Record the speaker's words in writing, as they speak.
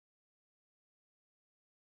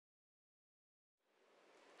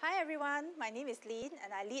Hi everyone, my name is Lynn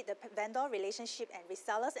and I lead the vendor relationship and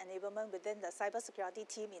resellers enablement within the cybersecurity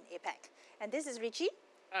team in APAC. And this is Richie.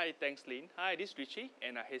 Hi, thanks Lynn. Hi, this is Richie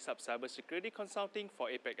and I head up cybersecurity consulting for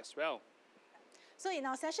APAC as well. So in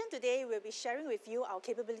our session today, we'll be sharing with you our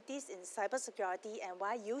capabilities in cybersecurity and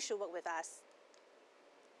why you should work with us.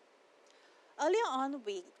 Earlier on,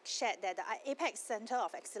 we shared that the APAC Center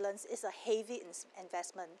of Excellence is a heavy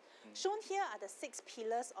investment. Shown here are the 6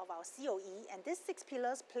 pillars of our COE, and these 6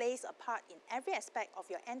 pillars plays a part in every aspect of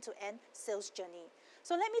your end-to-end sales journey.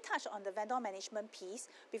 So let me touch on the vendor management piece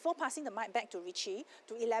before passing the mic back to Richie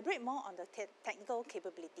to elaborate more on the technical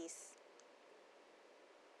capabilities.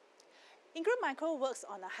 Ingram Micro works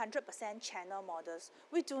on 100% channel models.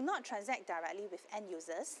 We do not transact directly with end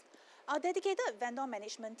users. Our dedicated vendor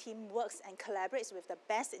management team works and collaborates with the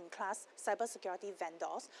best-in-class cybersecurity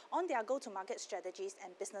vendors on their go-to-market strategies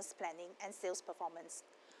and business planning and sales performance.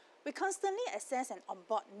 We constantly assess and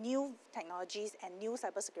onboard new technologies and new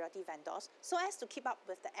cybersecurity vendors so as to keep up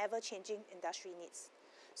with the ever-changing industry needs.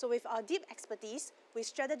 So with our deep expertise, we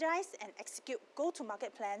strategize and execute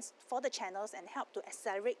go-to-market plans for the channels and help to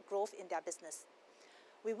accelerate growth in their business.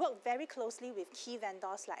 We work very closely with key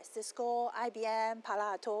vendors like Cisco, IBM, Palo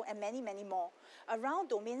Alto, and many, many more around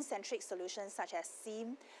domain-centric solutions such as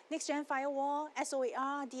SIEM, next-gen firewall,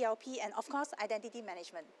 SOAR, DLP, and of course, identity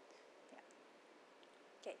management.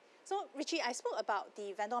 Okay, so Richie, I spoke about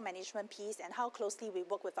the vendor management piece and how closely we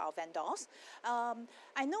work with our vendors.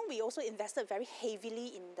 I know we also invested very heavily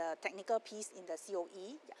in the technical piece in the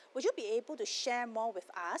COE. Would you be able to share more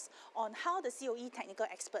with us on how the COE technical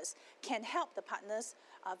experts can help the partners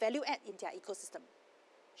value add in their ecosystem?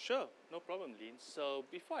 Sure, no problem Lynn. So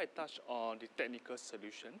before I touch on the technical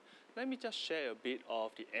solution, let me just share a bit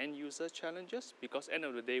of the end user challenges, because end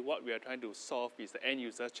of the day what we are trying to solve is the end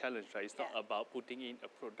user challenge, right? It's not about putting in a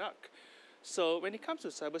product. So when it comes to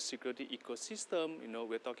cybersecurity ecosystem,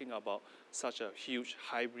 we're talking about such a huge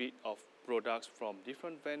hybrid of products from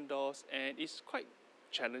different vendors, and it's quite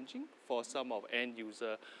challenging for some of end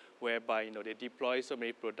user whereby they deploy so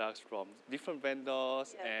many products from different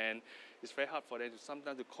vendors, and it's very hard for them to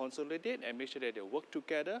sometimes to consolidate and make sure that they work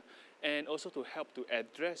together, and also to help to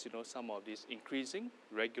address some of these increasing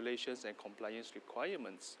regulations and compliance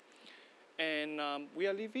requirements. And we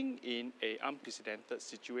are living in an unprecedented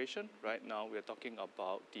situation right now. We are talking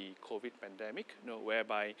about the COVID pandemic,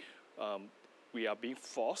 whereby we are being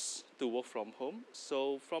forced to work from home.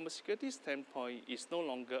 So from a security standpoint, it's no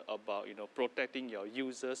longer about protecting your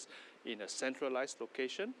users in a centralized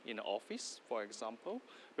location, in an office, for example.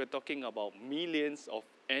 We're talking about millions of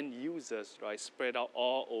end users, right, spread out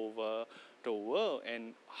all over the world.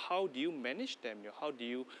 And how do you manage them? How do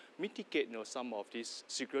you mitigate some of these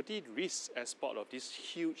security risks as part of this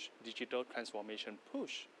huge digital transformation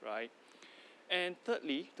push, right? And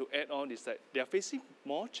thirdly, to add on, is that they are facing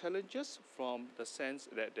more challenges from the sense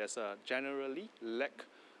that there's a generally lack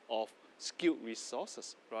of skilled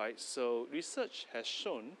resources, right? So research has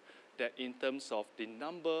shown that in terms of the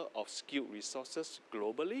number of skilled resources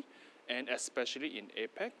globally, and especially in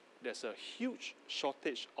APAC, there's a huge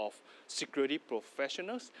shortage of security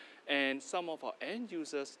professionals, and some of our end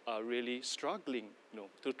users are really struggling,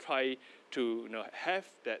 to try to have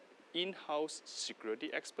that in-house security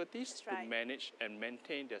expertise to manage and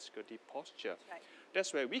maintain their security posture.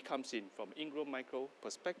 That's where we comes in from Ingram Micro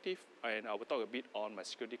perspective, and I will talk a bit on my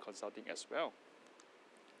security consulting as well.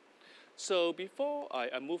 So before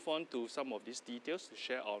I move on to some of these details to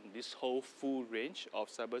share on this whole full range of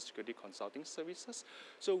cybersecurity consulting services,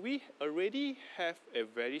 so we already have a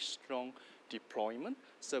very strong deployment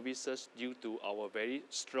services due to our very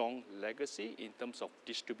strong legacy in terms of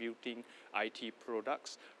distributing IT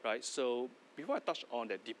products, right? So before I touch on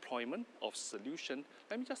the deployment of solution,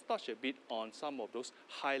 let me just touch a bit on some of those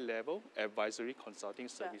high-level advisory consulting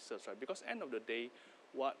services, right? Because end of the day,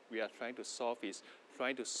 what we are trying to solve is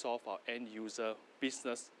trying to solve our end user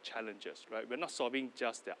business challenges, right? We're not solving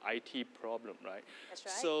just the IT problem, right? That's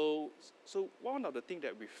right. So one of the things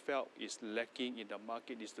that we felt is lacking in the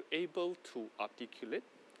market is to able to articulate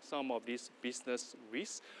some of these business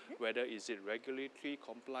risks, whether is it regulatory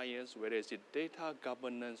compliance, whether is it data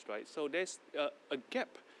governance, right? So there's a gap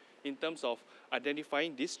in terms of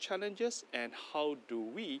identifying these challenges and how do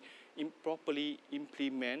we properly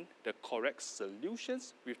implement the correct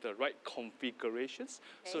solutions with the right configurations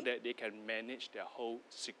so that they can manage their whole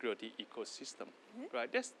security ecosystem,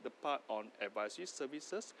 right? That's the part on advisory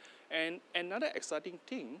services. And another exciting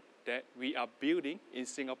thing that we are building in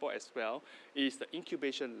Singapore as well is the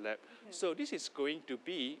incubation lab. So this is going to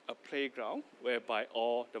be a playground whereby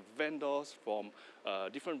all the vendors from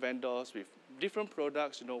different vendors with different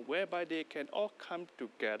products, whereby they can all come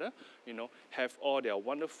together, have all their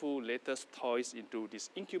wonderful latest toys into this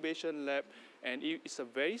incubation lab, and it's a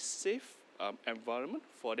very safe environment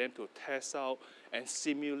for them to test out and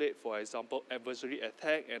simulate, for example, adversary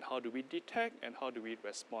attack, and how do we detect and how do we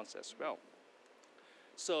respond as well.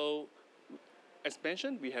 So, as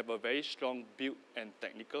mentioned, we have a very strong build and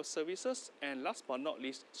technical services, and last but not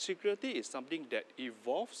least, security is something that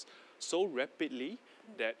evolves so rapidly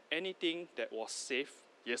that anything that was safe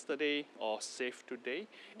yesterday or safe today,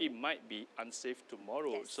 it might be unsafe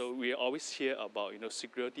tomorrow. Yes. So we always hear about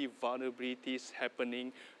security vulnerabilities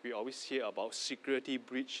happening. We always hear about security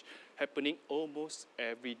breach happening almost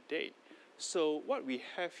every day. So what we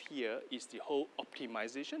have here is the whole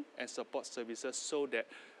optimization and support services so that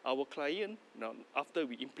our client, after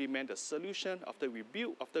we implement the solution, after we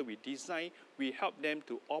build, after we design, we help them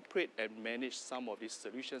to operate and manage some of these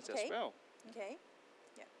solutions as well. Okay.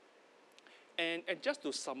 And just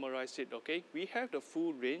to summarize it, okay, we have the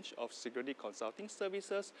full range of security consulting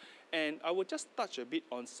services, and I will just touch a bit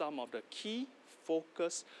on some of the key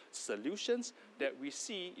focus solutions that we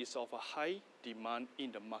see is of a high demand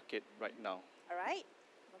in the market right now. All right.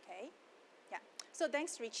 Okay. Yeah. So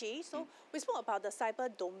thanks, Richie. So we spoke about the cyber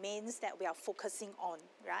domains that we are focusing on,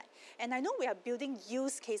 right? And I know we are building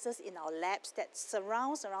use cases in our labs that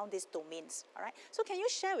surrounds around these domains, all right? So can you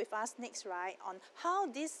share with us next, right, on how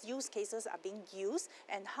these use cases are being used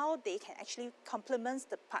and how they can actually complement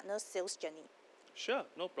the partner sales journey? Sure,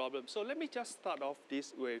 no problem. So let me just start off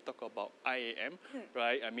this where we talk about IAM,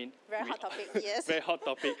 right? I mean, very hot topic, yes. Very hot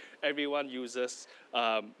topic. Everyone uses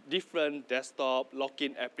different desktop,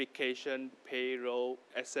 login application, payroll,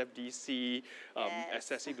 SFDC,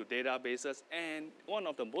 accessing to databases. And one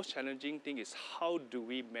of the most challenging things is how do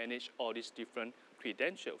we manage all these different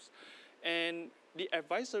credentials? And the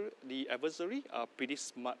adversary are pretty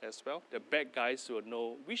smart as well. The bad guys will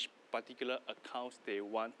know which particular accounts they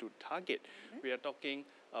want to target. We are talking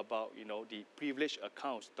about the privileged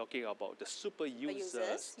accounts, talking about the super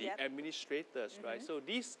users, the administrators, right? So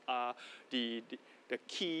these are the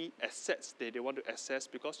key assets that they want to access,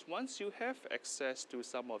 because once you have access to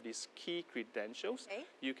some of these key credentials,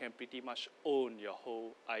 you can pretty much own your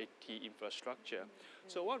whole IT infrastructure.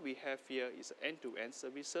 So what we have here is end-to-end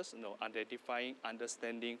services, identifying,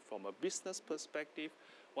 understanding from a business perspective,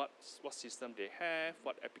 what system they have,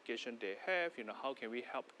 what application they have, how can we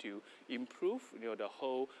help to improve, the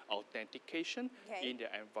whole authentication in their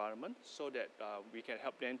environment, so that we can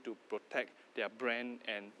help them to protect their brand,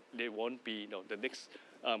 and they won't be, the next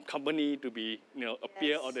company to be,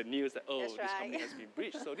 appear on the news that, this company has been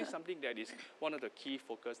breached. So this is something that is one of the key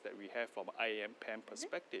focus that we have from IAM PAM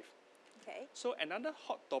perspective. Okay. So another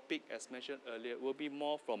hot topic, as mentioned earlier, will be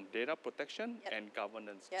more from data protection and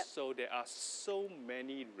governance. So there are so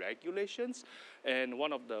many regulations, and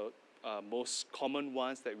one of the most common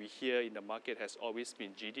ones that we hear in the market has always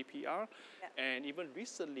been GDPR. And even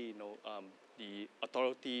recently, the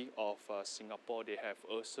authority of Singapore, they have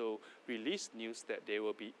also released news that they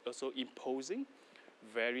will be also imposing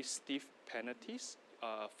very stiff penalties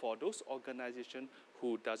for those organizations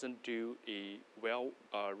who doesn't do a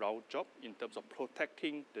well-round job in terms of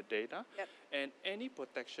protecting the data. And any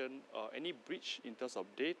protection or any breach in terms of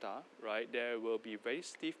data, right, there will be very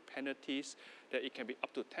stiff penalties that it can be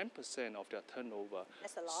up to 10% of their turnover.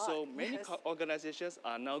 That's a lot. So many organizations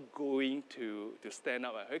are now going to stand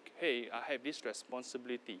up and, hey, I have this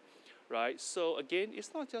responsibility, right? So again, it's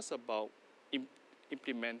not just about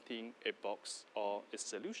implementing a box or a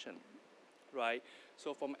solution, right?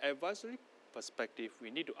 So from advisory perspective, we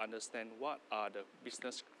need to understand what are the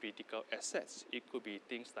business critical assets. It could be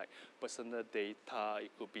things like personal data,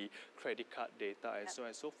 it could be credit card data, and so on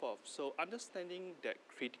and so forth. So understanding that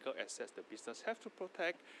critical assets the business have to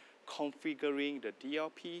protect, configuring the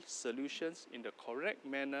DLP solutions in the correct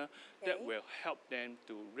manner that will help them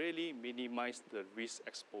to really minimize the risk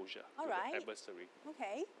exposure to the adversary.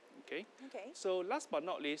 Okay. So last but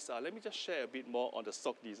not least, let me just share a bit more on the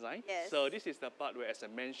SOC design. So this is the part where, as I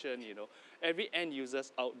mentioned, every end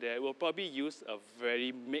users out there will probably use a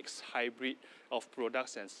very mixed hybrid of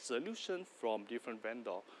products and solutions from different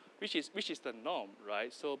vendors. which is the norm,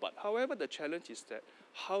 right? So, but however, the challenge is that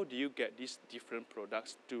how do you get these different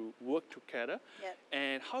products to work together, Yep.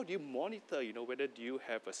 and how do you monitor, whether do you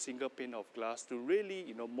have a single pane of glass to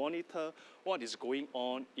really, monitor what is going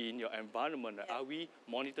on in your environment? Yep. Are we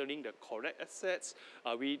monitoring the correct assets?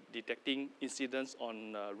 Are we detecting incidents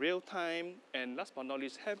on real time? And last but not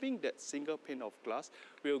least, having that single pane of glass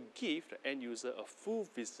will give the end user a full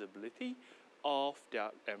visibility of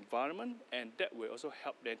their environment, and that will also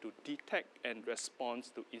help them to detect and respond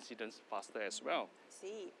to incidents faster as well. I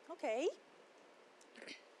see. Okay.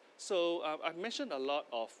 So I've mentioned a lot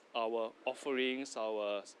of our offerings,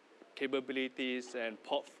 our capabilities and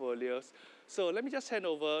portfolios. So let me just hand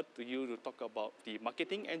over to you to talk about the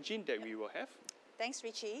marketing engine that we will have. Thanks,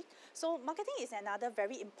 Richie. So marketing is another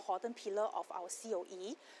very important pillar of our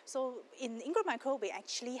COE. So in Ingram Micro, we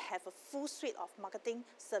actually have a full suite of marketing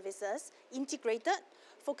services integrated,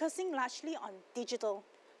 focusing largely on digital.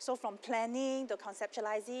 So from planning to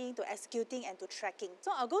conceptualizing to executing and to tracking.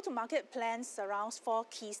 So our go-to-market plan surrounds 4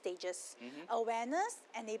 key stages: awareness,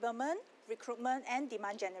 enablement, recruitment, and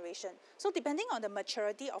demand generation. So depending on the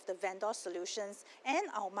maturity of the vendor solutions and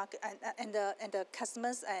our market and the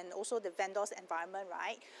customers and also the vendor's environment,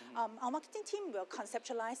 right? Our marketing team will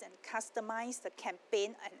conceptualize and customize the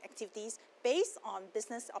campaign and activities based on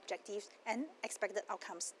business objectives and expected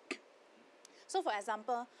outcomes. So for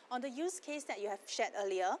example, on the use case that you have shared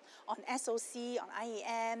earlier, on SOC, on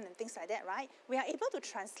IAM and things like that, right? We are able to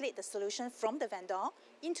translate the solution from the vendor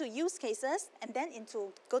into use cases and then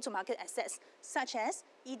into go-to-market assets such as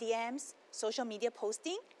EDMs, social media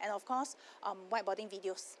posting, and of course, whiteboarding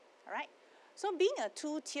videos, all right? So being a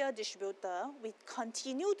 2-tier distributor, we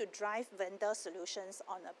continue to drive vendor solutions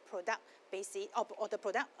on a product basis or the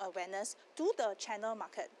product awareness to the channel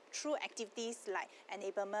market through activities like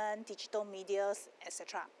enablement, digital medias,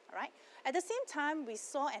 etc. All right. At the same time, we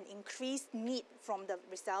saw an increased need from the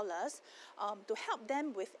resellers to help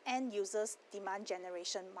them with end users' demand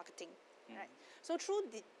generation marketing. Right. So through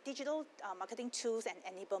the digital marketing tools and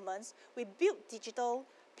enablements, we built digital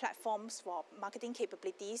platforms for marketing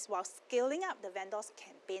capabilities while scaling up the vendors'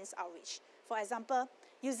 campaigns outreach. For example,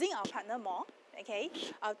 using our partner mall, okay,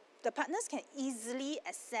 the partners can easily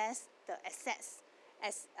access the assets,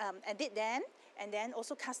 edit them, and then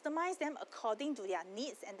also customize them according to their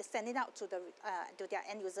needs and send it out to their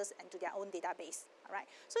end users and to their own database. All right.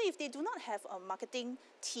 So if they do not have a marketing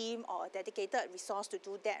team or a dedicated resource to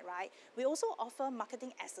do that, right, we also offer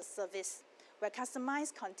marketing as a service, where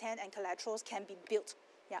customized content and collaterals can be built,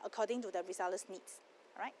 according to the reseller's needs.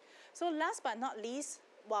 All right. So last but not least,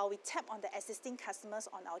 while we tap on the existing customers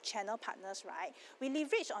on our channel partners, right, we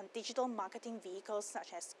leverage on digital marketing vehicles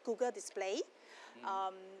such as Google Display,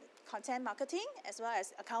 content marketing, as well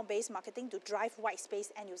as account-based marketing to drive white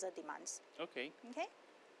space end user demands. Okay. Okay.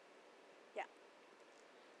 Yeah.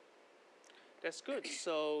 That's good.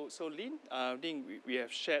 So Lynn, I think we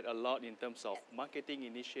have shared a lot in terms of marketing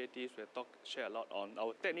initiatives. We have shared a lot on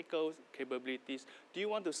our technical capabilities. Do you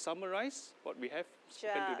want to summarize what we have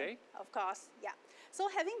spoken today? Of course, yeah. So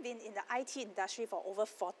having been in the IT industry for over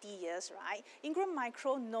 40 years, right, Ingram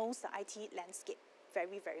Micro knows the IT landscape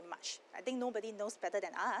very, very much. I think nobody knows better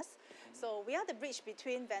than us. So we are the bridge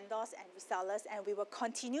between vendors and resellers, and we will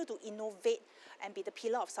continue to innovate and be the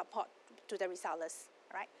pillar of support to the resellers,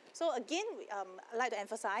 right? So again, I'd like to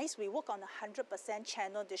emphasize, we work on a 100%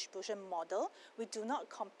 channel distribution model. We do not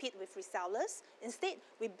compete with resellers. Instead,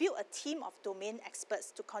 we build a team of domain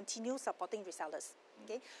experts to continue supporting resellers.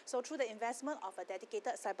 Okay, so through the investment of a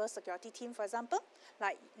dedicated cybersecurity team, for example,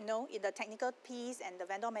 like in the technical piece and the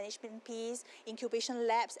vendor management piece, incubation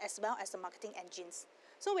labs, as well as the marketing engines.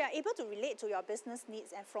 So we are able to relate to your business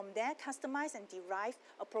needs and from there customize and derive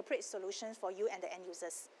appropriate solutions for you and the end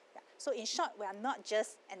users. Yeah. So in short, we are not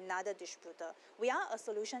just another distributor. We are a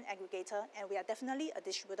solution aggregator, and we are definitely a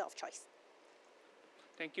distributor of choice.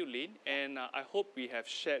 Thank you, Lynn. And I hope we have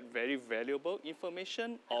shared very valuable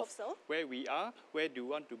information of where we are, where do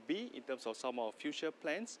we want to be in terms of some of our future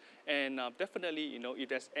plans. And definitely, if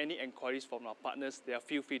there's any inquiries from our partners,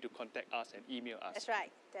 feel free to contact us and email us. That's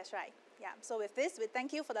right. That's right. Yeah. So with this, we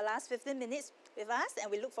thank you for the last 15 minutes with us,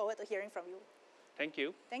 and we look forward to hearing from you. Thank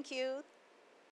you. Thank you.